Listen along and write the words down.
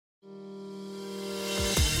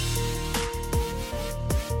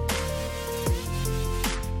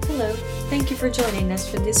Thank you for joining us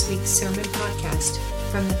for this week's sermon podcast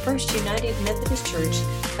from the First United Methodist Church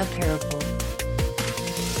of Paragould.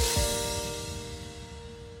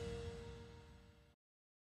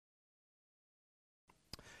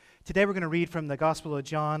 Today we're going to read from the Gospel of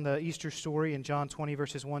John, the Easter story in John 20,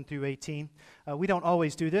 verses 1 through 18. We don't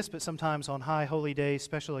always do this, but sometimes on high holy days,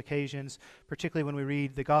 special occasions, particularly when we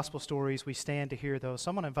read the Gospel stories, we stand to hear those. So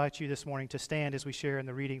I'm going to invite you this morning to stand as we share in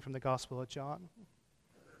the reading from the Gospel of John.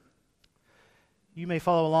 You may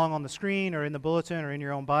follow along on the screen or in the bulletin or in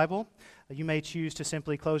your own Bible. You may choose to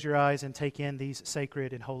simply close your eyes and take in these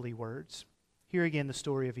sacred and holy words. Hear again the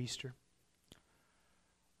story of Easter.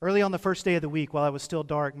 Early on the first day of the week, while it was still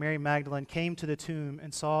dark, Mary Magdalene came to the tomb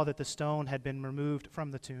and saw that the stone had been removed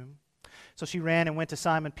from the tomb. So she ran and went to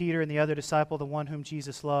Simon Peter and the other disciple, the one whom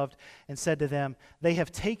Jesus loved, and said to them, "They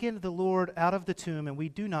have taken the Lord out of the tomb, and we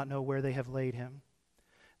do not know where they have laid him."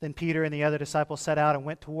 Then Peter and the other disciple set out and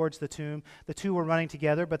went towards the tomb. The two were running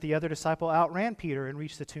together, but the other disciple outran Peter and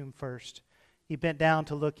reached the tomb first. He bent down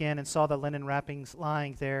to look in and saw the linen wrappings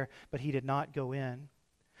lying there, but he did not go in.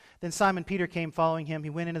 Then Simon Peter came following him. He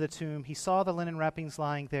went into the tomb. He saw the linen wrappings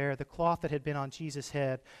lying there, the cloth that had been on Jesus'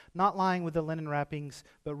 head, not lying with the linen wrappings,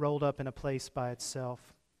 but rolled up in a place by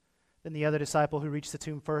itself. Then the other disciple who reached the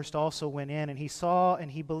tomb first also went in, and he saw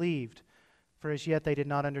and he believed, for as yet they did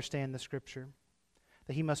not understand the scripture,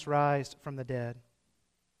 that he must rise from the dead.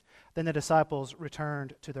 Then the disciples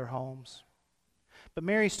returned to their homes. But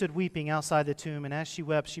Mary stood weeping outside the tomb, and as she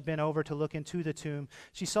wept, she bent over to look into the tomb.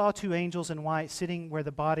 She saw two angels in white sitting where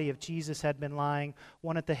the body of Jesus had been lying,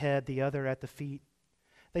 one at the head, the other at the feet.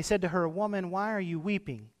 They said to her, "Woman, why are you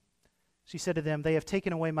weeping?" She said to them, "They have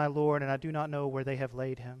taken away my Lord, and I do not know where they have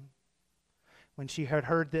laid him." When she had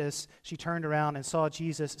heard this, she turned around and saw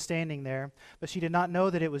Jesus standing there, but she did not know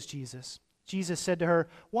that it was Jesus. Jesus said to her,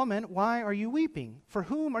 "Woman, why are you weeping? For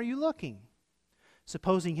whom are you looking?"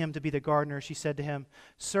 Supposing him to be the gardener, she said to him,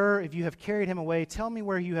 "Sir, if you have carried him away, tell me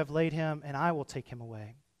where you have laid him, and I will take him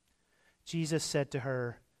away." Jesus said to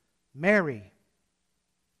her, "Mary."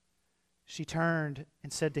 She turned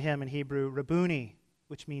and said to him in Hebrew, "Rabboni,"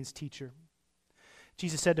 which means teacher.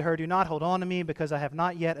 Jesus said to her, "Do not hold on to me, because I have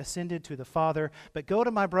not yet ascended to the Father, but go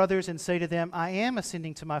to my brothers and say to them, I am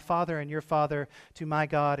ascending to my Father and your Father, to my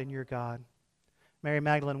God and your God." Mary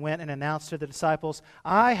Magdalene went and announced to the disciples,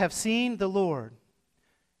 "I have seen the Lord."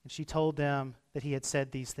 And she told them that he had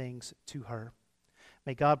said these things to her.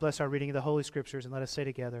 May God bless our reading of the Holy Scriptures, and let us say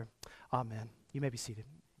together, Amen. You may be seated.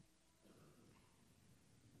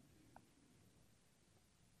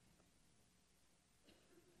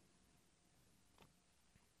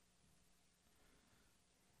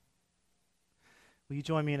 Will you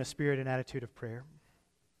join me in a spirit and attitude of prayer?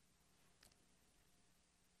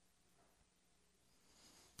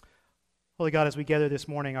 Holy God, as we gather this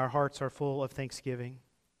morning, our hearts are full of thanksgiving.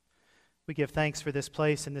 We give thanks for this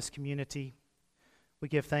place and this community. We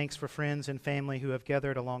give thanks for friends and family who have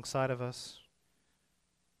gathered alongside of us.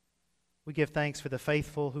 We give thanks for the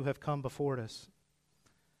faithful who have come before us.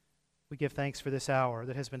 We give thanks for this hour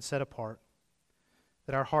that has been set apart,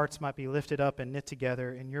 that our hearts might be lifted up and knit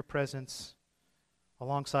together in your presence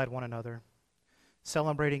alongside one another,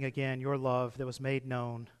 celebrating again your love that was made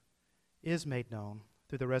known, is made known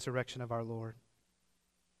through the resurrection of our Lord.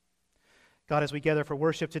 God, as we gather for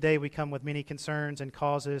worship today, we come with many concerns and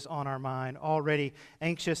causes on our mind, already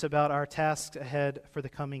anxious about our tasks ahead for the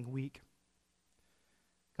coming week.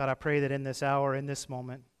 God, I pray that in this hour, in this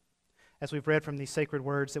moment, as we've read from these sacred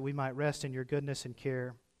words, that we might rest in your goodness and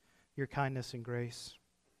care, your kindness and grace,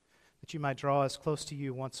 that you might draw us close to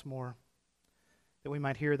you once more, that we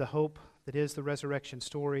might hear the hope that is the resurrection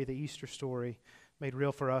story, the Easter story, made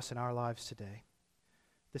real for us in our lives today.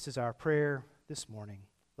 This is our prayer this morning.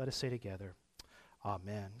 Let us say together,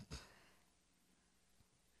 Amen.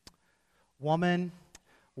 Woman,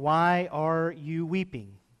 why are you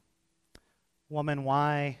weeping? Woman,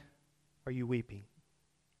 why are you weeping?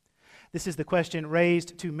 This is the question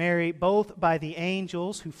raised to Mary both by the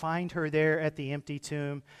angels who find her there at the empty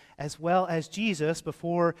tomb, as well as Jesus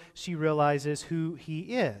before she realizes who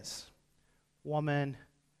he is. Woman,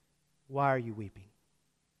 why are you weeping?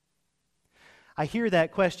 I hear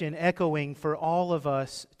that question echoing for all of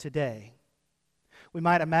us today. We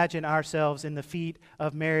might imagine ourselves in the feet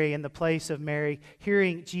of Mary, in the place of Mary,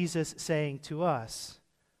 hearing Jesus saying to us,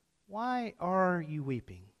 "Why are you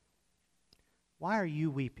weeping? Why are you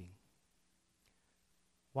weeping?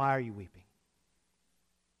 Why are you weeping?"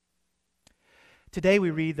 Today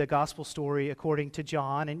we read the gospel story according to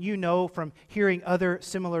John, and you know from hearing other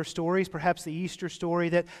similar stories, perhaps the Easter story,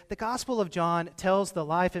 that the Gospel of John tells the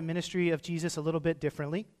life and ministry of Jesus a little bit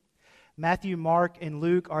differently. Matthew, Mark, and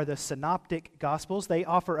Luke are the synoptic gospels. They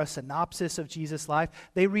offer a synopsis of Jesus' life.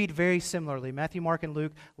 They read very similarly. Matthew, Mark, and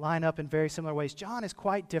Luke line up in very similar ways. John is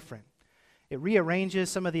quite different. It rearranges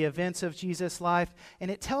some of the events of Jesus' life,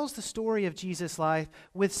 and it tells the story of Jesus' life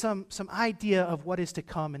with some idea of what is to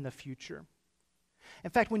come in the future. In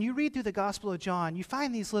fact, when you read through the Gospel of John, you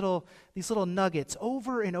find these little nuggets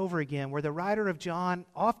over and over again where the writer of John,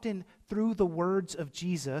 often through the words of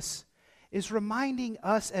Jesus, is reminding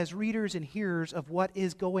us as readers and hearers of what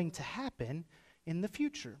is going to happen in the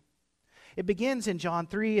future. It begins in John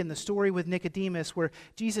 3 in the story with Nicodemus, where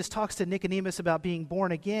Jesus talks to Nicodemus about being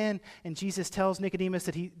born again, and Jesus tells Nicodemus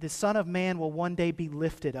that the Son of Man will one day be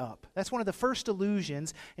lifted up. That's one of the first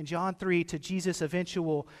allusions in John 3 to Jesus'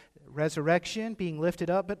 eventual resurrection, being lifted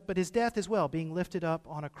up, but his death as well, being lifted up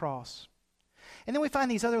on a cross. And then we find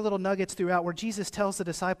these other little nuggets throughout where Jesus tells the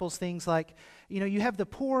disciples things like, you have the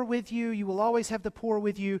poor with you, you will always have the poor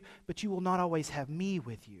with you, but you will not always have me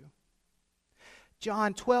with you.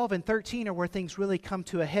 John 12 and 13 are where things really come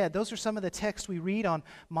to a head. Those are some of the texts we read on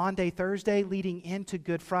Maundy, Thursday, leading into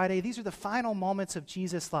Good Friday. These are the final moments of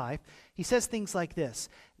Jesus' life. He says things like this: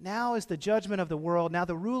 "Now is the judgment of the world. Now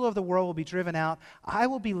the ruler of the world will be driven out. I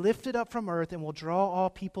will be lifted up from earth and will draw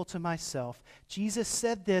all people to myself." Jesus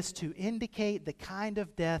said this to indicate the kind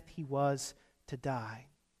of death he was to die.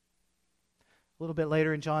 A little bit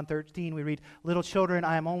later in John 13, we read, "Little children,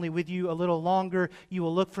 I am only with you a little longer. You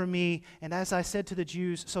will look for me. And as I said to the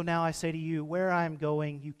Jews, so now I say to you, where I am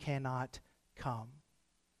going, you cannot come."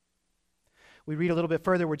 We read a little bit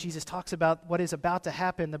further where Jesus talks about what is about to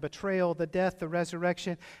happen, the betrayal, the death, the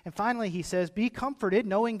resurrection. And finally, he says, "Be comforted,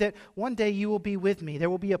 knowing that one day you will be with me. There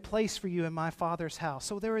will be a place for you in my Father's house."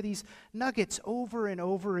 So there are these nuggets over and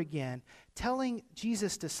over again, telling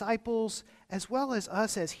Jesus' disciples, as well as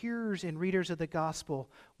us as hearers and readers of the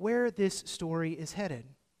gospel, where this story is headed.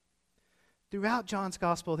 Throughout John's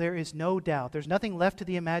gospel, there is no doubt. There's nothing left to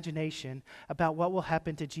the imagination about what will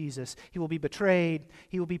happen to Jesus. He will be betrayed,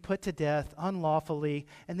 he will be put to death unlawfully,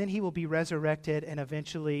 and then he will be resurrected, and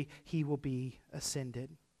eventually he will be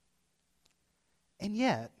ascended. And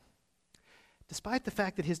yet, despite the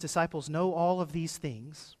fact that his disciples know all of these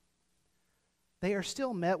things, they are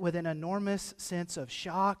still met with an enormous sense of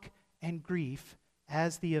shock and grief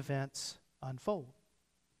as the events unfold.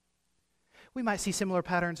 We might see similar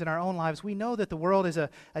patterns in our own lives. We know that the world is a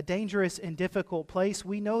dangerous and difficult place.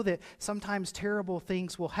 We know that sometimes terrible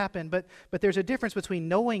things will happen, but there's a difference between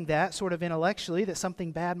knowing that sort of intellectually, that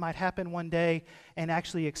something bad might happen one day, and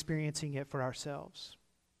actually experiencing it for ourselves.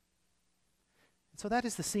 And so that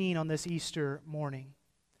is the scene on this Easter morning.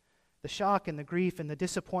 The shock and the grief and the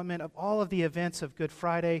disappointment of all of the events of Good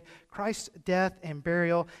Friday, Christ's death and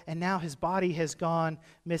burial, and now his body has gone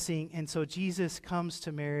missing. And so Jesus comes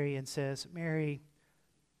to Mary and says, "Mary,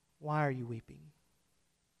 why are you weeping?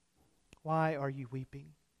 Why are you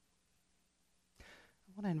weeping?"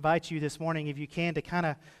 I want to invite you this morning, if you can, to kind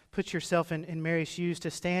of put yourself in Mary's shoes, to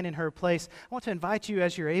stand in her place. I want to invite you,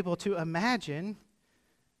 as you're able, to imagine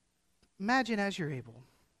as you're able,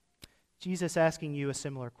 Jesus asking you a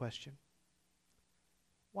similar question.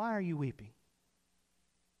 Why are you weeping?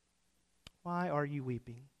 Why are you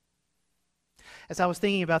weeping? As I was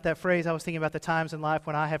thinking about that phrase, I was thinking about the times in life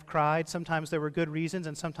when I have cried. Sometimes there were good reasons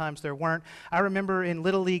and sometimes there weren't. I remember in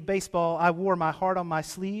Little League Baseball, I wore my heart on my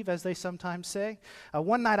sleeve, as they sometimes say.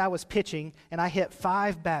 One night I was pitching and I hit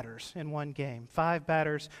 5 batters in one game. 5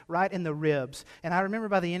 batters right in the ribs. And I remember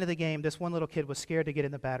by the end of the game, this one little kid was scared to get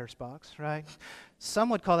in the batter's box, right? Some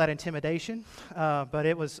would call that intimidation, but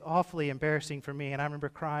it was awfully embarrassing for me. And I remember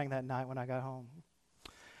crying that night when I got home.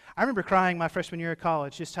 I remember crying my freshman year of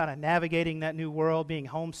college, just kind of navigating that new world, being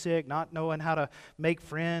homesick, not knowing how to make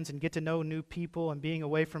friends and get to know new people, and being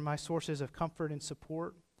away from my sources of comfort and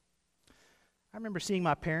support. I remember seeing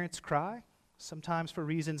my parents cry, sometimes for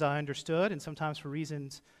reasons I understood and sometimes for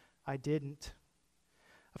reasons I didn't.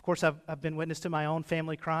 Of course, I've been witness to my own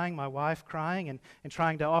family crying, my wife crying, and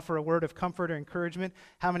trying to offer a word of comfort or encouragement.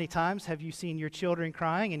 How many times have you seen your children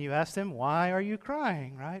crying and you ask them, "Why are you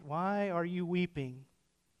crying?" Right? Why are you weeping?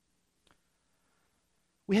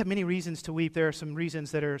 We have many reasons to weep. There are some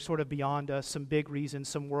reasons that are sort of beyond us, some big reasons,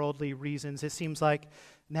 some worldly reasons. It seems like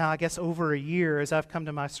now, I guess, over a year, as I've come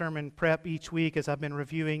to my sermon prep each week, as I've been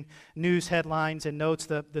reviewing news headlines and notes,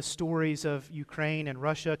 the stories of Ukraine and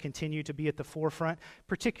Russia continue to be at the forefront.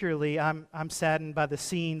 Particularly, I'm saddened by the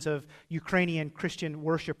scenes of Ukrainian Christian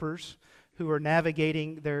worshipers who are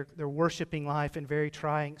navigating their worshiping life in very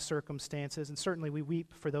trying circumstances, and certainly we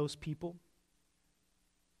weep for those people.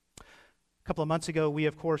 A couple of months ago, we,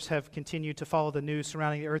 of course, have continued to follow the news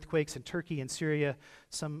surrounding the earthquakes in Turkey and Syria,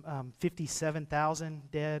 some 57,000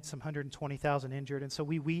 dead, some 120,000 injured. And so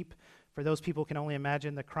we weep for those people. Can only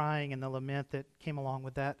imagine the crying and the lament that came along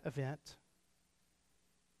with that event.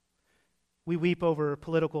 We weep over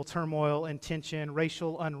political turmoil and tension,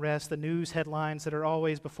 racial unrest, the news headlines that are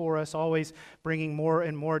always before us, always bringing more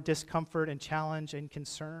and more discomfort and challenge and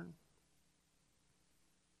concern.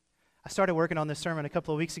 I started working on this sermon a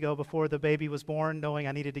couple of weeks ago before the baby was born, knowing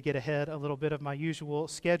I needed to get ahead a little bit of my usual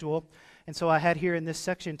schedule. And so I had here in this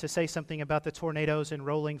section to say something about the tornadoes in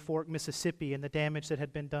Rolling Fork, Mississippi, and the damage that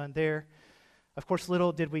had been done there. Of course,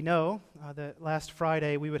 little did we know that last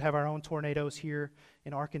Friday we would have our own tornadoes here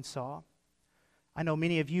in Arkansas. I know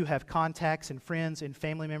many of you have contacts and friends and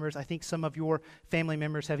family members. I think some of your family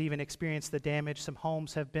members have even experienced the damage. Some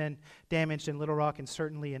homes have been damaged in Little Rock and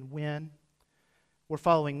certainly in Wynn. We're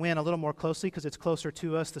following Wynn a little more closely because it's closer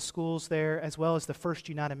to us. The schools there, as well as the First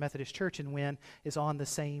United Methodist Church in Wynn, is on the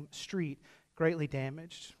same street, greatly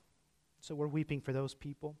damaged. So we're weeping for those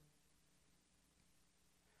people.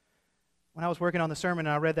 When I was working on the sermon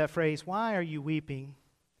and I read that phrase, "Why are you weeping?"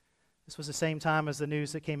 This was the same time as the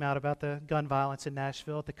news that came out about the gun violence in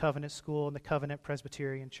Nashville at the Covenant School and the Covenant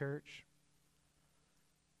Presbyterian Church.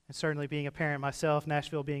 And certainly being a parent myself,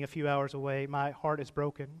 Nashville being a few hours away, my heart is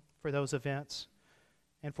broken for those events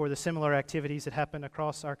and for the similar activities that happen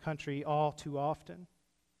across our country all too often.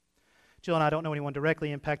 Jill and I don't know anyone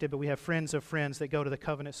directly impacted, but we have friends of friends that go to the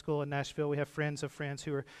Covenant School in Nashville. We have friends of friends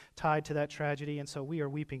who are tied to that tragedy, and so we are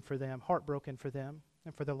weeping for them, heartbroken for them,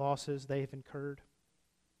 and for the losses they've incurred.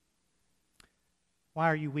 Why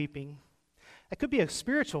are you weeping? It could be a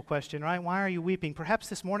spiritual question, right? Why are you weeping? Perhaps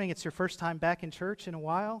this morning it's your first time back in church in a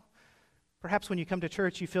while. Perhaps when you come to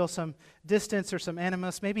church you feel some distance or some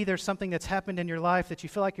animus. Maybe there's something that's happened in your life that you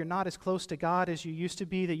feel like you're not as close to God as you used to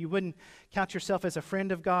be, that you wouldn't count yourself as a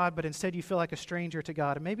friend of God, but instead you feel like a stranger to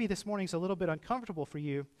God. And maybe this morning's a little bit uncomfortable for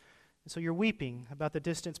you, and so you're weeping about the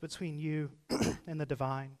distance between you and the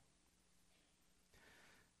divine.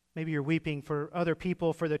 Maybe you're weeping for other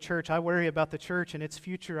people, for the church. I worry about the church and its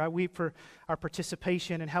future. I weep for our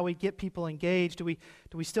participation and how we get people engaged. Do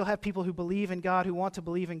we still have people who believe in God, who want to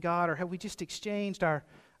believe in God, or have we just exchanged our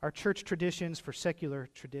church traditions for secular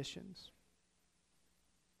traditions?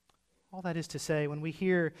 All that is to say, when we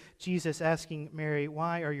hear Jesus asking Mary,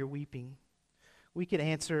 "Why are you weeping?" we could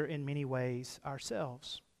answer in many ways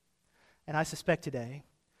ourselves. And I suspect today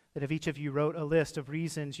that if each of you wrote a list of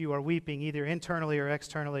reasons you are weeping, either internally or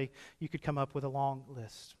externally, you could come up with a long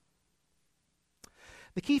list.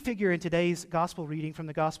 The key figure in today's gospel reading from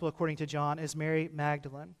the gospel according to John is Mary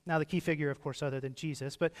Magdalene. Now, the key figure, of course, other than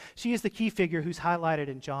Jesus, but she is the key figure who's highlighted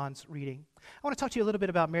in John's reading. I want to talk to you a little bit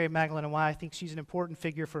about Mary Magdalene and why I think she's an important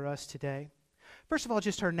figure for us today. First of all,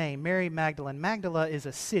 just her name, Mary Magdalene. Magdala is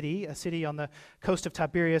a city on the coast of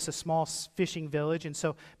Tiberias, a small fishing village. And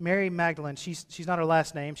so Mary Magdalene, she's not her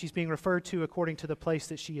last name. She's being referred to according to the place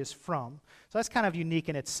that she is from. So that's kind of unique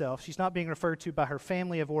in itself. She's not being referred to by her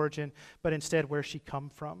family of origin, but instead where she come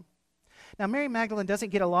from. Now, Mary Magdalene doesn't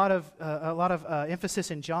get a lot of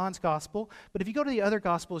emphasis in John's gospel, but if you go to the other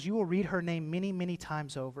gospels, you will read her name many, many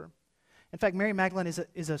times over. In fact, Mary Magdalene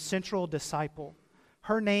is a central disciple.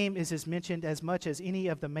 Her name is as mentioned as much as any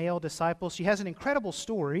of the male disciples. She has an incredible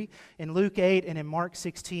story in Luke 8 and in Mark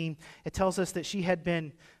 16. It tells us that she had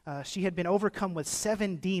been overcome with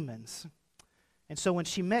 7 demons. And so when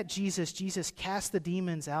she met Jesus, Jesus cast the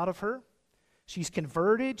demons out of her. She's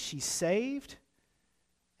converted, she's saved.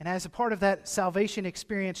 And as a part of that salvation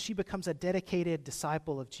experience, she becomes a dedicated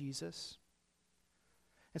disciple of Jesus.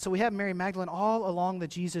 And so we have Mary Magdalene all along the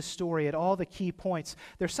Jesus story at all the key points.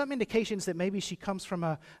 There's some indications that maybe she comes from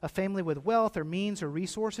a family with wealth or means or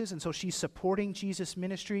resources, and so she's supporting Jesus'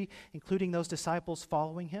 ministry, including those disciples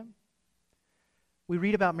following him. We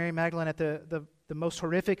read about Mary Magdalene at the most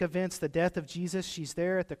horrific events, the death of Jesus. She's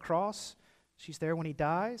there at the cross. She's there when he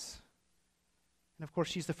dies. And of course,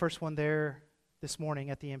 she's the first one there this morning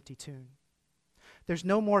at the empty tomb. There's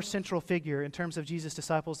no more central figure in terms of Jesus'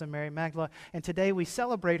 disciples than Mary Magdalene, and today we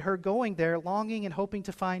celebrate her going there, longing and hoping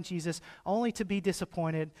to find Jesus, only to be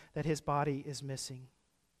disappointed that his body is missing.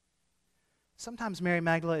 Sometimes Mary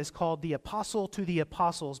Magdalene is called the apostle to the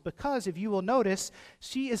apostles because, if you will notice,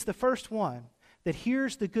 she is the first one that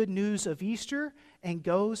hears the good news of Easter and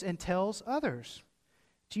goes and tells others.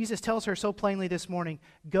 Jesus tells her so plainly this morning,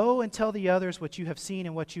 "Go and tell the others what you have seen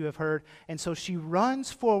and what you have heard." And so she runs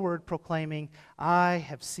forward proclaiming, "I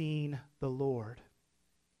have seen the Lord.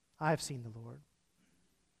 I have seen the Lord."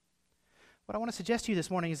 What I want to suggest to you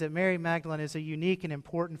this morning is that Mary Magdalene is a unique and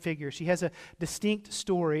important figure. She has a distinct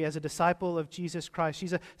story as a disciple of Jesus Christ.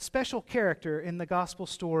 She's a special character in the gospel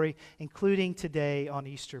story, including today on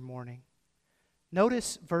Easter morning.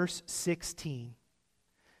 Notice verse 16.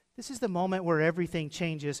 This is the moment where everything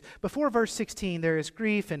changes. Before verse 16, there is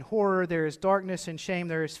grief and horror, there is darkness and shame,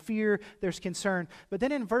 there is fear, there's concern. But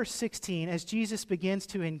then in verse 16, as Jesus begins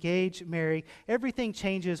to engage Mary, everything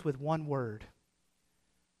changes with one word.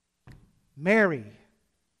 Mary.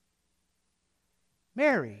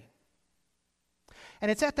 Mary. And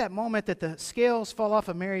it's at that moment that the scales fall off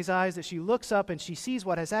of Mary's eyes, that she looks up and she sees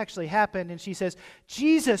what has actually happened, and she says,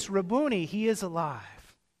 Jesus, Rabboni, he is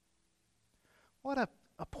alive. What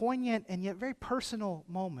a poignant and yet very personal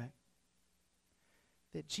moment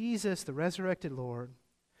that Jesus, the resurrected Lord,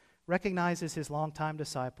 recognizes his longtime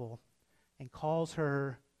disciple and calls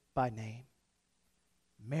her by name,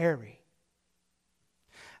 Mary.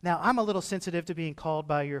 Now, I'm a little sensitive to being called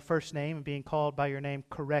by your first name and being called by your name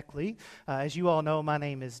correctly. As you all know, my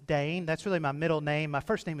name is Dane. That's really my middle name. My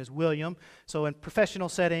first name is William. So in professional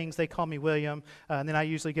settings, they call me William. And then I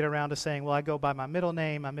usually get around to saying, well, I go by my middle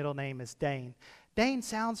name. My middle name is Dane. Dane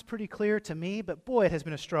sounds pretty clear to me, but boy, it has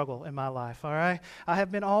been a struggle in my life, all right? I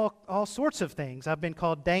have been all sorts of things. I've been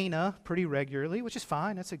called Dana pretty regularly, which is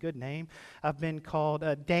fine. That's a good name. I've been called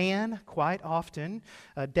Dan quite often,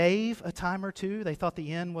 Dave a time or two. They thought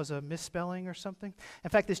the N was a misspelling or something. In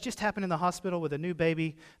fact, this just happened in the hospital with a new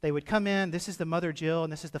baby. They would come in. This is the mother, Jill,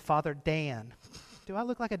 and this is the father, Dan. Do I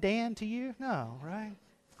look like a Dan to you? No, right?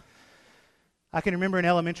 I can remember in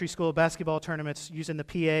elementary school basketball tournaments using the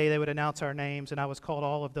PA, they would announce our names, and I was called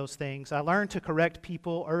all of those things. I learned to correct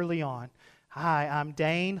people early on. Hi, I'm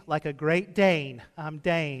Dane, like a Great Dane. I'm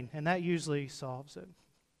Dane, and that usually solves it.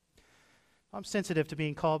 I'm sensitive to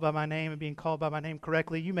being called by my name and being called by my name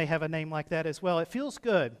correctly. You may have a name like that as well. It feels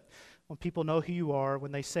good when people know who you are,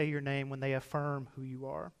 when they say your name, when they affirm who you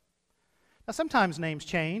are. Now, sometimes names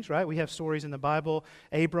change, right? We have stories in the Bible.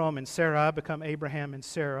 Abram and Sarai become Abraham and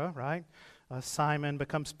Sarah, right? Simon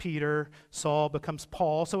becomes Peter, Saul becomes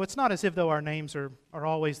Paul. So it's not as if though our names are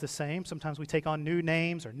always the same. Sometimes we take on new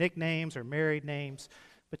names or nicknames or married names,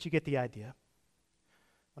 but you get the idea.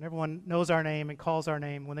 When everyone knows our name and calls our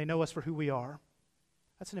name, when they know us for who we are,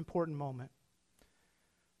 that's an important moment.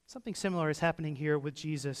 Something similar is happening here with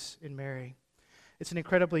Jesus and Mary. It's an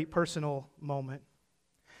incredibly personal moment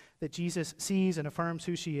that Jesus sees and affirms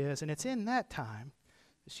who she is, and it's in that time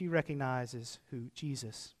that she recognizes who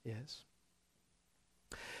Jesus is.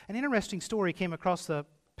 An interesting story came across the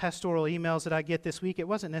pastoral emails that I get this week. It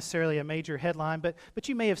wasn't necessarily a major headline, but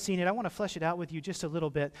you may have seen it. I want to flesh it out with you just a little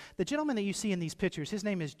bit. The gentleman that you see in these pictures, his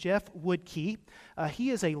name is Jeff Woodkey. He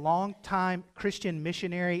is a longtime Christian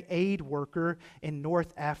missionary aid worker in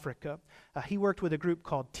North Africa. He worked with a group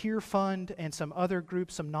called Tear Fund and some other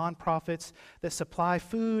groups, some nonprofits that supply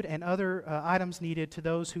food and other items needed to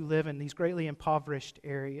those who live in these greatly impoverished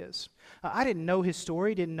areas. I didn't know his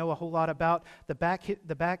story, didn't know a whole lot about the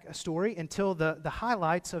back story until the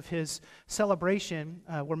highlights of his celebration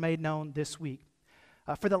were made known this week.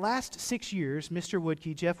 For the last 6 years, Mr.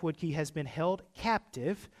 Woodkey, Jeff Woodkey, has been held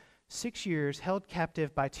captive, 6 years held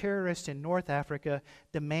captive by terrorists in North Africa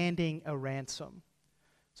demanding a ransom.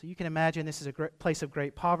 So you can imagine this is a place of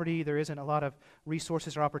great poverty. There isn't a lot of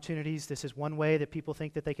resources or opportunities. This is one way that people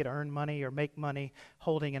think that they could earn money or make money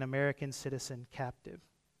holding an American citizen captive.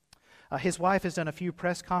 His wife has done a few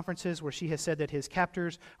press conferences where she has said that his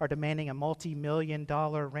captors are demanding a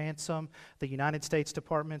multi-million-dollar ransom. The United States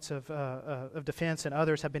Departments of Defense and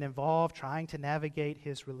others have been involved trying to navigate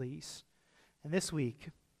his release. And this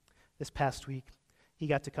past week, he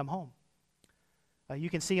got to come home. You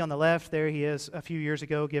can see on the left, there he is a few years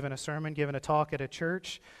ago giving a sermon, giving a talk at a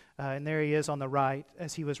church. And there he is on the right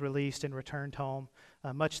as he was released and returned home,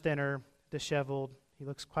 much thinner, disheveled. He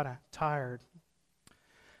looks quite tired.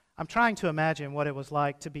 I'm trying to imagine what it was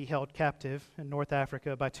like to be held captive in North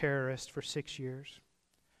Africa by terrorists for 6 years.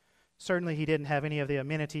 Certainly he didn't have any of the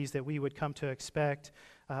amenities that we would come to expect.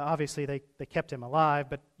 Obviously they kept him alive,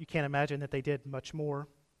 but you can't imagine that they did much more.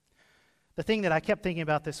 The thing that I kept thinking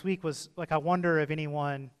about this week was, I wonder if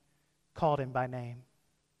anyone called him by name.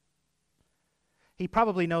 He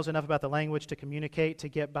probably knows enough about the language to communicate, to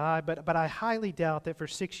get by, but I highly doubt that for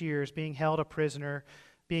 6 years being held a prisoner,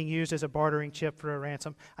 being used as a bartering chip for a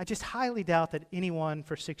ransom, I just highly doubt that anyone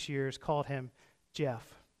for 6 years called him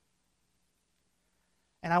Jeff.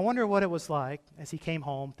 And I wonder what it was like as he came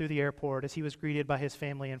home through the airport, as he was greeted by his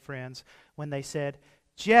family and friends, when they said,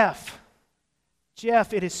 Jeff,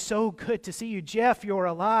 it is so good to see you. Jeff, you're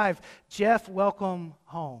alive. Jeff, welcome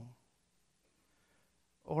home.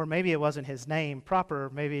 Or maybe it wasn't his name proper,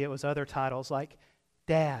 maybe it was other titles like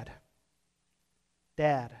Dad,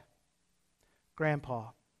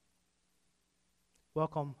 Grandpa.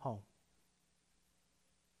 Welcome home.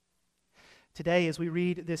 Today, as we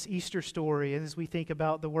read this Easter story, and as we think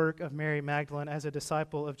about the work of Mary Magdalene as a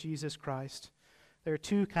disciple of Jesus Christ, there are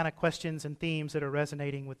two kind of questions and themes that are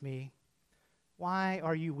resonating with me. Why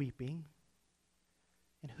are you weeping?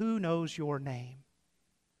 And who knows your name?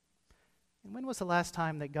 And when was the last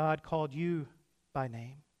time that God called you by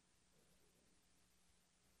name?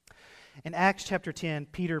 In Acts chapter 10,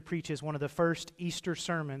 Peter preaches one of the first Easter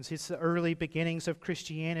sermons. It's the early beginnings of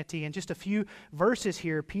Christianity. In just a few verses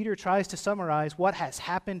here, Peter tries to summarize what has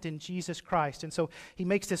happened in Jesus Christ. And so he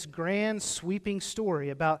makes this grand, sweeping story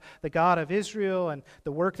about the God of Israel and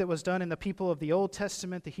the work that was done in the people of the Old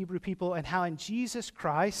Testament, the Hebrew people, and how in Jesus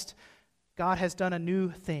Christ, God has done a new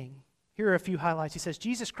thing. Here are a few highlights. He says,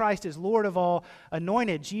 Jesus Christ is Lord of all,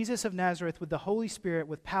 anointed Jesus of Nazareth with the Holy Spirit,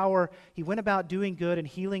 with power. He went about doing good and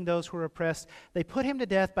healing those who were oppressed. They put him to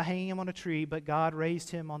death by hanging him on a tree, but God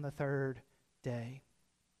raised him on the third day.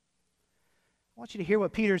 I want you to hear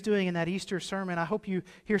what Peter's doing in that Easter sermon. I hope you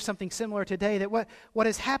hear something similar today, that what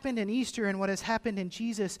has happened in Easter and what has happened in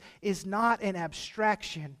Jesus is not an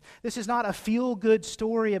abstraction. This is not a feel-good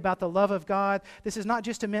story about the love of God. This is not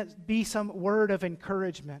just to be some word of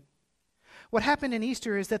encouragement. What happened in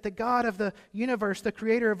Easter is that the God of the universe, the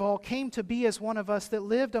creator of all, came to be as one of us, that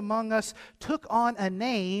lived among us, took on a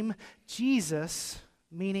name, Jesus,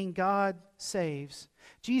 meaning God saves.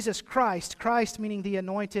 Jesus Christ, Christ meaning the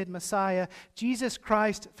anointed Messiah, Jesus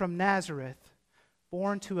Christ from Nazareth,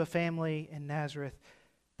 born to a family in Nazareth.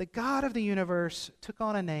 The God of the universe took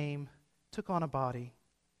on a name, took on a body,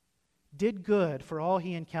 did good for all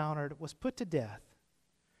he encountered, was put to death,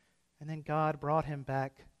 and then God brought him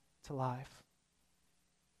back to life.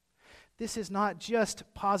 This is not just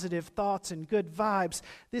positive thoughts and good vibes.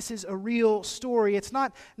 This is a real story. It's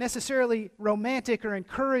not necessarily romantic or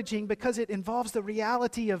encouraging because it involves the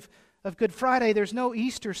reality of Good Friday. There's no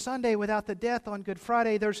Easter Sunday without the death on Good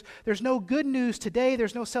Friday. There's no good news today.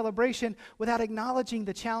 There's no celebration without acknowledging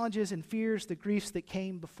the challenges and fears, the griefs that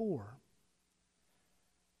came before.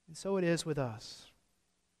 And so it is with us.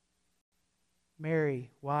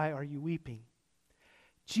 Mary, why are you weeping?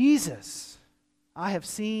 Jesus, I have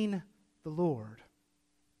seen the Lord.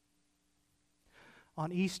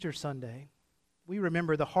 On Easter Sunday, we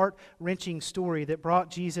remember the heart-wrenching story that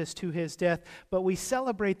brought Jesus to his death, but we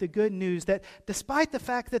celebrate the good news that despite the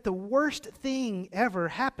fact that the worst thing ever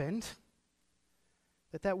happened,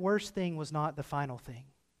 that worst thing was not the final thing.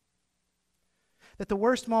 That the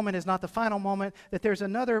worst moment is not the final moment, that there's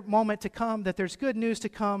another moment to come, that there's good news to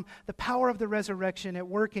come, the power of the resurrection at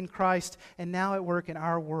work in Christ and now at work in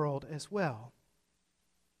our world as well.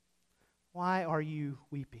 Why are you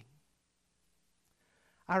weeping?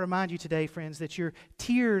 I remind you today, friends, that your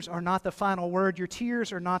tears are not the final word. Your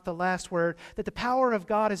tears are not the last word. That the power of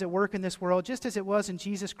God is at work in this world, just as it was in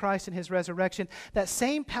Jesus Christ and his resurrection. That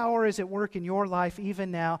same power is at work in your life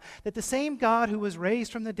even now. That the same God who was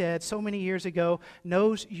raised from the dead so many years ago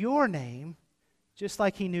knows your name, just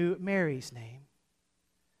like he knew Mary's name.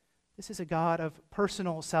 This is a God of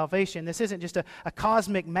personal salvation. This isn't just a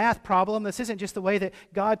cosmic math problem. This isn't just the way that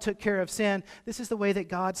God took care of sin. This is the way that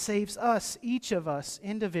God saves us, each of us,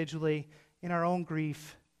 individually, in our own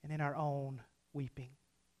grief and in our own weeping.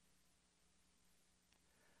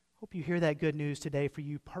 Hope you hear that good news today for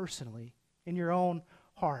you personally, in your own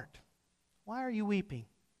heart. Why are you weeping?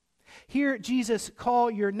 Hear Jesus call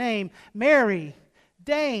your name, Mary,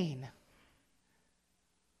 Dane.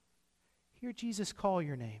 Hear Jesus call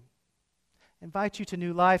your name. Invite you to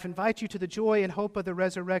new life, invite you to the joy and hope of the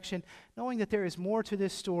resurrection, knowing that there is more to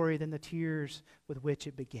this story than the tears with which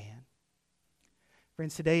it began.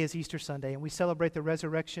 Friends, today is Easter Sunday, and we celebrate the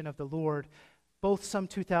resurrection of the Lord, both some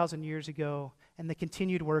 2,000 years ago and the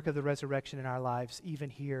continued work of the resurrection in our lives,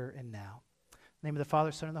 even here and now. In the name of the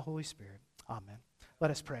Father, Son, and the Holy Spirit. Amen.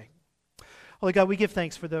 Let us pray. Holy God, we give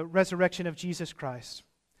thanks for the resurrection of Jesus Christ.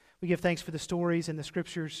 We give thanks for the stories in the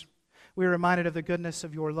Scriptures. We are reminded of the goodness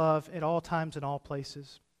of your love at all times and all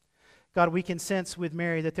places. God, we can sense with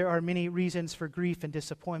Mary that there are many reasons for grief and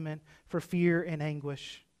disappointment, for fear and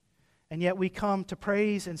anguish. And yet we come to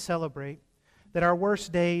praise and celebrate that our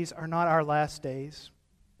worst days are not our last days,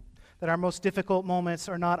 that our most difficult moments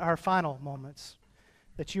are not our final moments,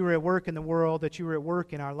 that you are at work in the world, that you are at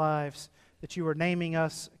work in our lives, that you are naming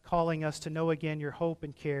us, calling us to know again your hope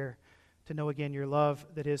and care, to know again your love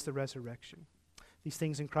that is the resurrection. These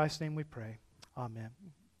things in Christ's name we pray. Amen.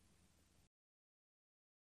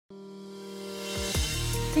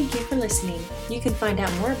 Thank you for listening. You can find out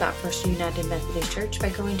more about First United Methodist Church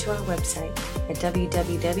by going to our website at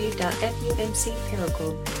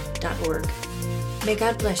www.fumcparagould.org. May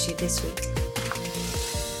God bless you this week.